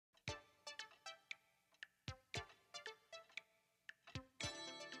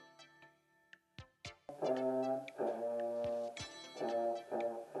Know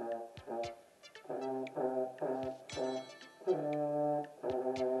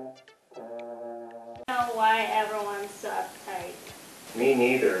why everyone's so uptight. Me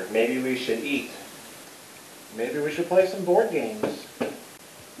neither. Maybe we should eat. Maybe we should play some board games.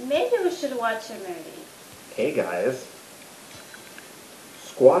 Maybe we should watch a movie. Hey guys.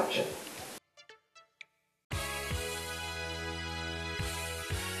 Squatchin.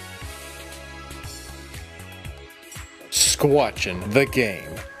 Squatchin, the game,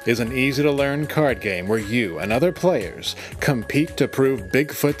 is an easy-to-learn card game where you and other players compete to prove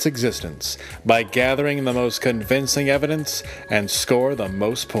Bigfoot's existence by gathering the most convincing evidence and score the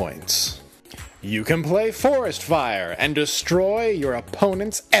most points. You can play Forest Fire and destroy your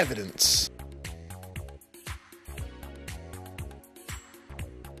opponent's evidence.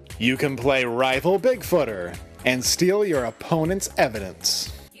 You can play Rival Bigfooter and steal your opponent's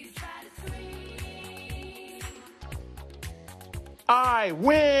evidence. I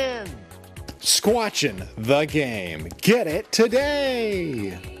win! Squatchin, the game. Get it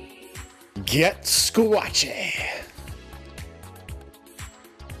today! Get Squatchin!